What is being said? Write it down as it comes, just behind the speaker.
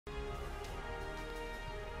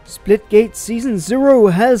Splitgate Season 0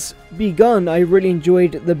 has begun. I really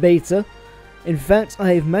enjoyed the beta. In fact,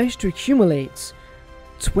 I have managed to accumulate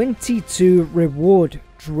 22 reward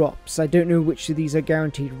drops. I don't know which of these are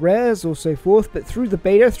guaranteed rares or so forth, but through the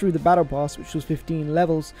beta, through the battle pass, which was 15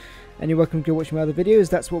 levels, and you're welcome to go watch my other videos,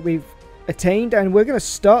 that's what we've attained. And we're going to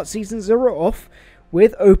start Season 0 off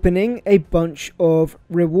with opening a bunch of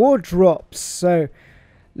reward drops. So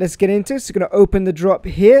let's get into it. So we're going to open the drop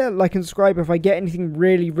here. Like and subscribe if I get anything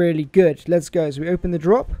really good. Let's go. So we open the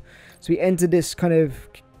drop. So we enter this kind of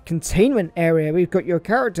containment area. We've got your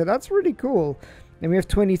character. That's really cool. And we have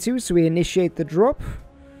 22, so we initiate the drop.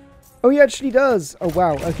 Oh, he actually does. Oh,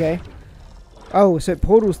 wow. Okay. Oh, so it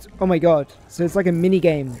portals. Oh, my God. So it's like a mini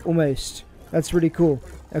game almost. That's really cool.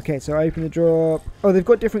 Okay, so I open the drop. Oh, they've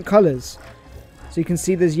got different colors. So you can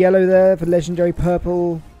see there's yellow there for legendary,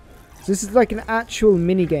 purple. So this is like an actual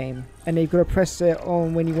mini game, and you've got to press it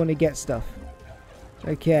on when you want to get stuff.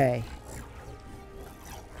 Okay.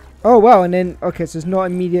 Oh, wow. And then, okay, so it's not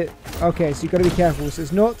immediate. Okay, so you've got to be careful. So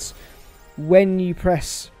it's not when you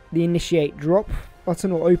press the initiate drop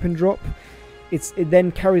button or open drop. It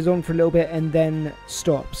then carries on for a little bit and then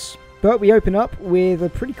stops. But we open up with a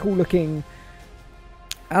pretty cool looking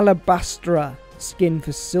Alabastra skin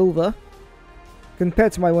for silver.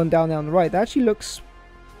 Compared to my one down there on the right, that actually looks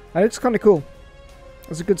kind of cool.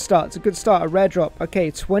 That's a good start. It's a good start. A rare drop.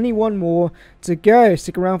 Okay, 21 more to go.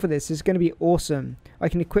 Stick around for this. It's going to be awesome. I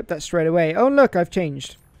can equip that straight away. Oh, look, I've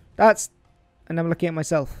changed. And I'm looking at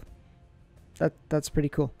myself. That's pretty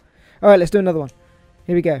cool. All right, let's do another one.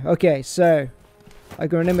 Here we go. Okay, so I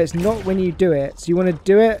gotta remember it's not when you do it. So you want to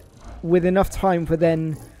do it with enough time for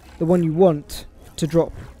then the one you want to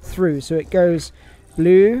drop through. So it goes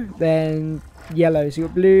blue, then yellow. So you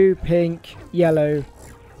got blue, pink, yellow.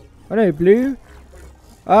 Oh no, blue.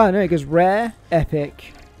 Ah no, it goes rare,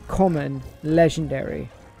 epic, common, legendary.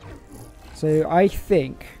 So I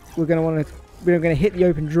think we're gonna hit the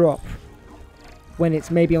open drop when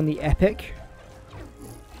it's maybe on the epic.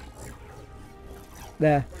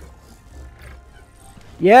 There.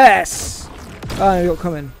 Yes! Oh, no, we got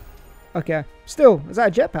common. Okay. Still, is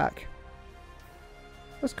that a jetpack?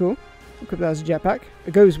 That's cool. I'll put that as a jetpack.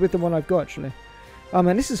 It goes with the one I've got, actually. Oh,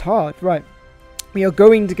 man, this is hard. Right. We are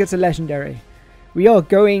going to get a legendary. We are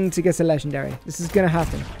going to get a legendary. This is going to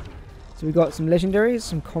happen. So we got some legendaries,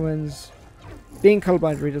 some commons. Being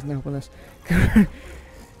colorblind really doesn't help on this.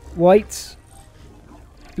 White,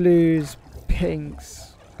 blues, pinks.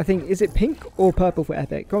 I think, is it pink or purple for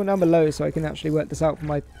epic? Comment down below so I can actually work this out for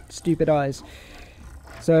my stupid eyes.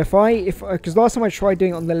 So because last time I tried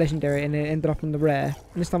doing it on the legendary and it ended up on the rare.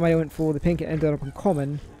 And this time I went for the pink and it ended up on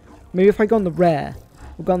common. Maybe if I go on the rare.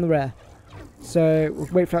 We'll go on the rare. So we'll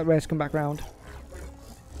wait for that rare to come back round.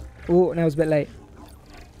 Oh, now it's a bit late.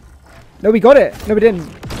 No, we got it. No, we didn't.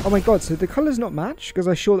 Oh my God, so the colours not match? Because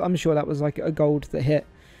I'm sure that was like a gold that hit.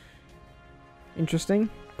 Interesting.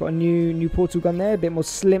 Got a new portal gun there, a bit more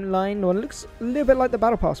slimline. One looks a little bit like the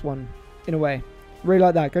battle pass one, in a way. Really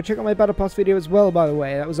like that. Go check out my battle pass video as well, by the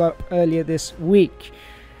way. That was up earlier this week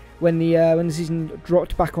when the season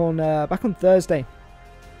dropped back on Thursday.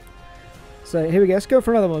 So here we go. Let's go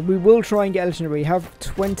for another one. We will try and get a legendary. We have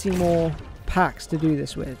 20 more packs to do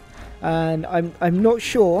this with, and I'm not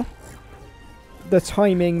sure the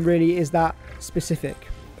timing really is that specific.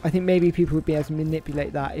 I think maybe people would be able to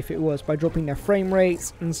manipulate that if it was by dropping their frame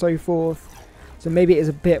rates and so forth. So maybe it is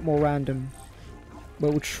a bit more random. But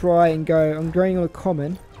we'll try and go. I'm going on a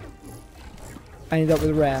common. I ended up with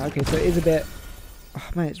a rare. Okay, so it is a bit... Oh,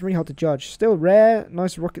 man, it's really hard to judge. Still rare.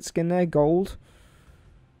 Nice rocket skin there. Gold.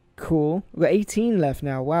 Cool. We've got 18 left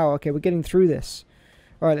now. Wow, okay, we're getting through this.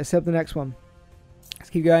 Alright, let's have the next one. Let's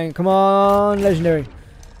keep going. Come on, legendary.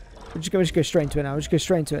 We're just going to go straight into it now. We'll just go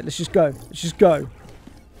straight into it. Let's just go. Let's just go.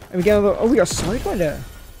 And we get another, oh, we got a sidewinder.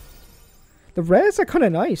 The rares are kind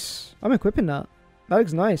of nice. I'm equipping that. That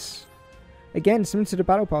looks nice. Again, similar to the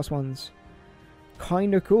battle pass ones.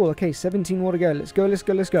 Kind of cool. Okay, 17 more to go. Let's go, let's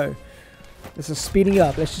go, let's go. This is speeding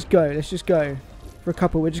up. Let's just go. Let's just go. For a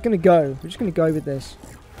couple. We're just going to go. We're just going to go with this.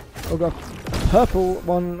 I've got a purple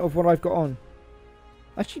one of what I've got on.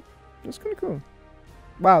 Actually, that's kind of cool.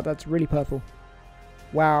 Wow, that's really purple.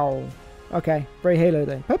 Wow. Okay, very Halo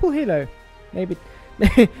though. Purple Halo. Maybe...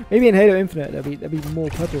 Maybe in Halo Infinite there'll be more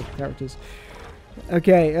purple characters.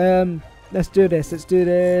 Okay, let's do this. Let's do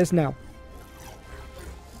this now.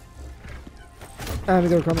 And we're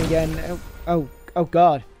gonna come again. Oh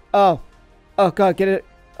God. Oh God, get it.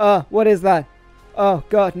 Oh, what is that? Oh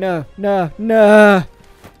God, no. That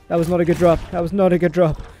was not a good drop. That was not a good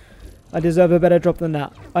drop. I deserve a better drop than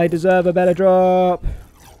that. I deserve a better drop.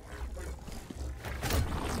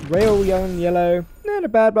 rail yellow.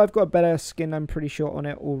 Not bad, but I've got a better skin, I'm pretty sure, on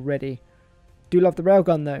it already. Do love the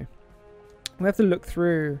railgun though. We have to look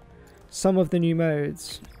through some of the new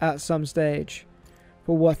modes at some stage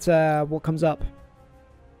for what comes up.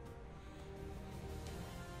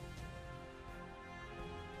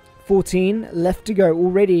 $14 left to go.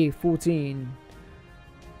 Already 14.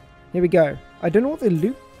 Here we go. I don't know what the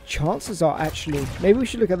loot chances are actually. Maybe we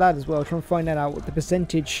should look at that as well. Try and find out what the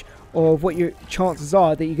percentage of what your chances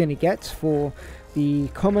are that you're going to get for the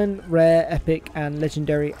common, rare, epic and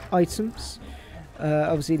legendary items.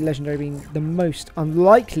 Obviously legendary being the most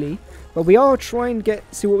unlikely, but we are trying to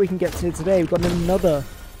see what we can get to today. We've got another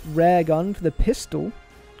rare gun for the pistol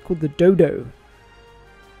called the Dodo.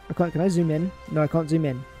 Can I zoom in? No, I can't zoom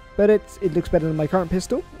in, but it looks better than my current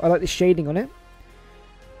pistol. I like the shading on it.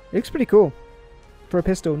 It looks pretty cool for a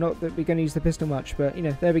pistol. Not that we're going to use the pistol much, but you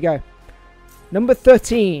know, there we go. Number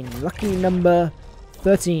 13, lucky number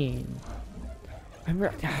 13.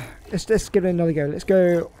 Let's give it another go. Let's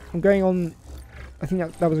go. I'm going on. I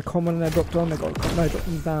think that was a common and I dropped on. I dropped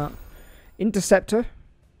on that. Interceptor.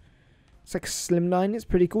 It's like a slimline. It's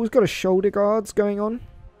pretty cool. It's got a shoulder guards going on.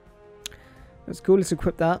 That's cool. Let's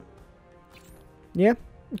equip that. Yeah.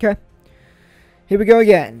 Okay. Here we go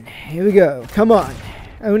again. Here we go. Come on.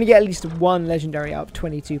 I want to get at least one legendary out of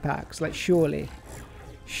 22 packs. Like, surely.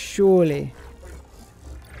 Surely.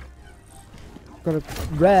 Got a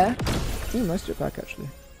rare. Ooh, nice jetpack, actually.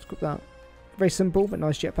 Let's equip that. Very simple, but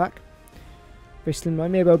nice jetpack. Very slim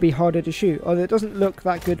line. Maybe it'll be harder to shoot. Although it doesn't look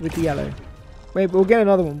that good with the yellow. Wait, we'll get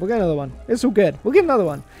another one. We'll get another one. It's all good. We'll get another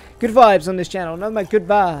one. Good vibes on this channel. None of my good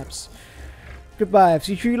vibes. Good vibes.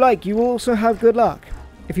 If you like, you will also have good luck.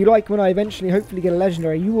 If you like, when I eventually hopefully get a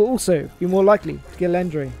legendary, you will also be more likely to get a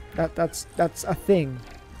legendary. That's a thing.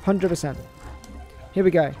 100%. Here we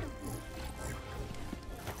go.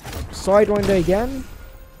 Sidewinder again.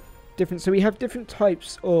 Different. So we have different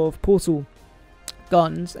types of portal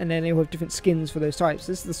guns, and then they have different skins for those types.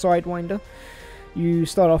 This is the Sidewinder. You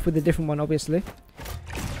start off with a different one, obviously.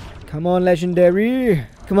 Come on, legendary.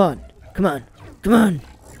 Come on. Come on. Come on.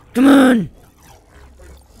 Come on.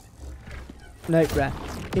 Nope, rare.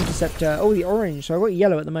 Interceptor. Oh, the orange. So I've got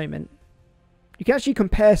yellow at the moment. You can actually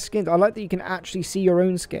compare skins. I like that you can actually see your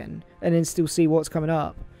own skin and then still see what's coming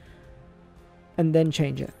up and then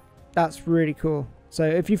change it. That's really cool. So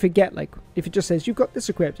if you forget, like, if it just says you've got this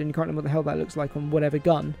equipped and you can't remember what the hell that looks like on whatever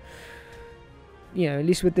gun, you know, at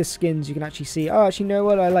least with this skins you can actually see, oh, actually, you know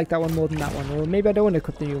what, I like that one more than that one, or maybe I don't want to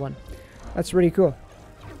equip the new one. That's really cool.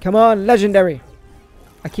 Come on, legendary.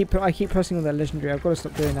 I keep pressing on that legendary. I've got to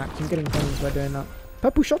stop doing that because I'm getting coins by doing that.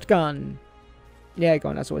 Purple shotgun. Yeah, go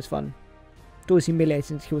on. That's always fun. It's always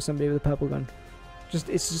humiliating to kill somebody with a purple gun.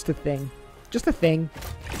 It's just a thing. Just a thing.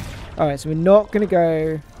 All right, so we're not gonna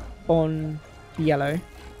go on the yellow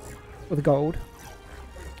or the gold.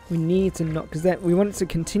 We need to not, because then we want it to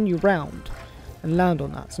continue round and land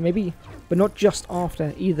on that. So maybe, but not just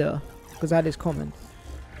after either, because that is common.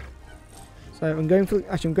 So I'm going for,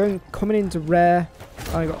 actually I'm going common into rare.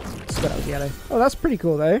 Oh, I got spit out with yellow. Oh, that's pretty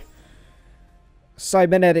cool though.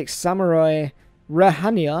 Cybernetic Samurai Rare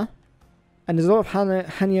Hanya, and there's a lot of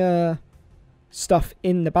Hanya stuff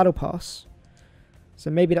in the battle pass. So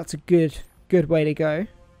maybe that's a good way to go.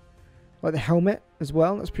 Like the helmet as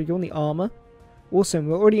well. That's pretty cool. And the armor. Awesome.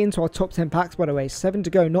 We're already into our top 10 packs, by the way. 7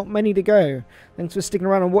 to go. Not many to go. Thanks for sticking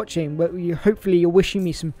around and watching. But hopefully you're wishing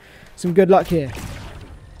me some good luck here.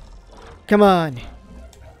 Come on.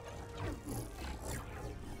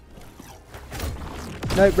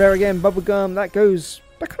 Nope, rare again. Bubblegum. That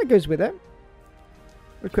kind of goes with it.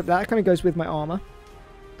 Equip that. That kind of goes with my armor.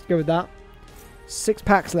 Let's go with that. 6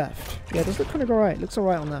 packs left. Yeah, it does look kind of alright. Looks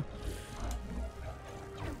alright on there.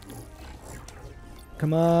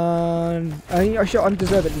 Come on. I should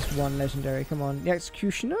deserve at least one legendary. Come on. The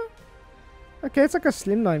Executioner? Okay, it's like a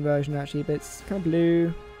slimline version actually, but it's kind of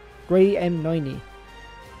blue. Grey M90.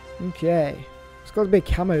 Okay. It's got a big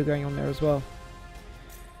camo going on there as well.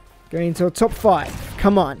 Going into the top 5.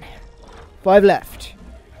 Come on. 5 left.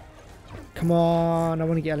 Come on. I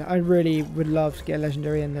want to get... I really would love to get a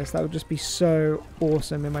legendary in this. That would just be so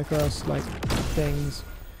awesome in my first, like, things.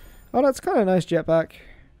 Oh, that's kind of a nice jetpack.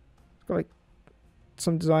 It's got, like,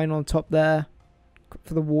 some design on top there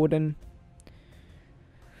for the warden.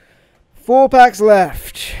 4 packs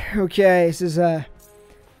left. Okay, this is the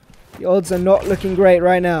odds are not looking great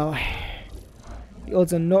right now. The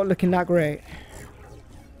odds are not looking that great.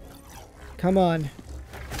 Come on.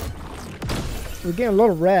 We're getting a lot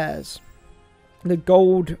of rares. The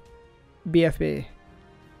gold BFB.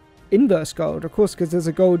 Inverse gold, of course, because there's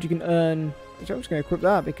a gold you can earn. Which I'm just going to equip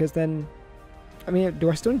that because then I mean, do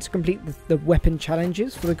I still need to complete the weapon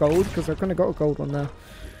challenges for the gold? Because I've kind of got a gold one there.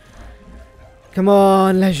 Come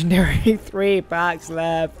on, legendary. 3 packs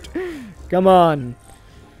left. Come on.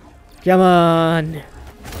 Come on.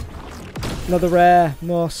 Another rare.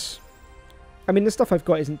 Moss. I mean, the stuff I've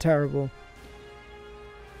got isn't terrible.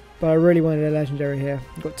 But I really wanted a legendary here.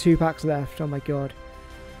 I've got 2 packs left. Oh my god.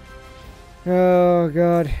 Oh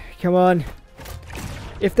god. Come on.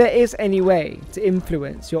 If there is any way to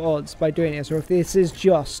influence your odds by doing this, or if this is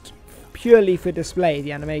just purely for display,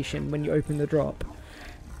 the animation when you open the drop,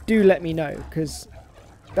 do let me know, because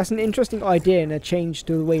that's an interesting idea and a change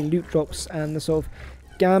to the way loot drops and the sort of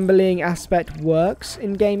gambling aspect works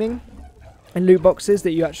in gaming and loot boxes,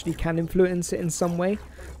 that you actually can influence it in some way.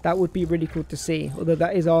 That would be really cool to see, although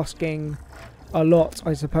that is asking a lot,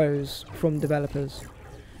 I suppose, from developers.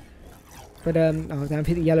 But oh damn, I've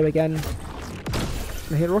hit the yellow again.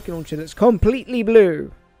 I hit a rocket launcher that's completely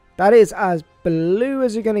blue. That is as blue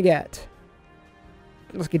as you're gonna get.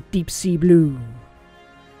 It's like a deep sea blue,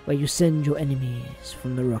 where you send your enemies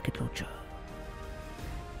from the rocket launcher.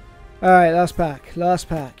 Alright, last pack. Last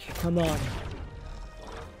pack. Come on.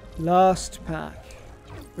 Last pack.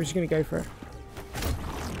 We're just gonna go for it.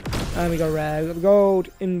 And we got red. We got the gold.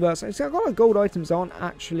 Inverse. See, I've got like gold items that aren't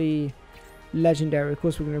actually legendary. Of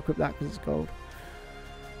course, we're gonna equip that because it's gold.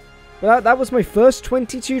 But that was my first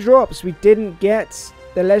 22 drops. We didn't get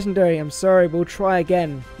the legendary. I'm sorry. We'll try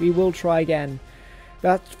again. We will try again.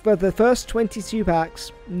 That's for the first 22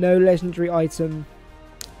 packs. No legendary item.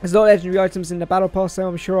 There's not legendary items in the battle pass, so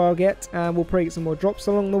I'm sure I'll get. And we'll probably get some more drops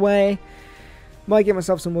along the way. Might get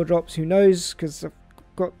myself some more drops. Who knows? Because I've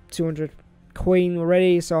got 200 coin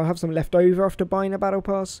already, so I'll have some left over after buying a battle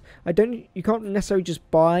pass. You can't necessarily just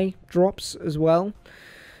buy drops as well.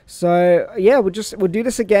 So yeah, we'll do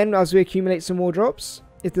this again as we accumulate some more drops.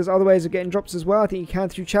 If there's other ways of getting drops as well, I think you can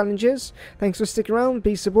through challenges. Thanks for sticking around.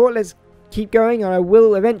 Please support. Let's keep going, and I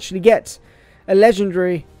will eventually get a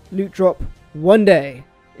legendary loot drop one day.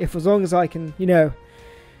 If as long as I can, you know,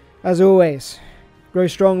 as always, grow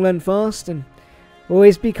strong, learn fast, and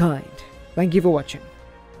always be kind. Thank you for watching.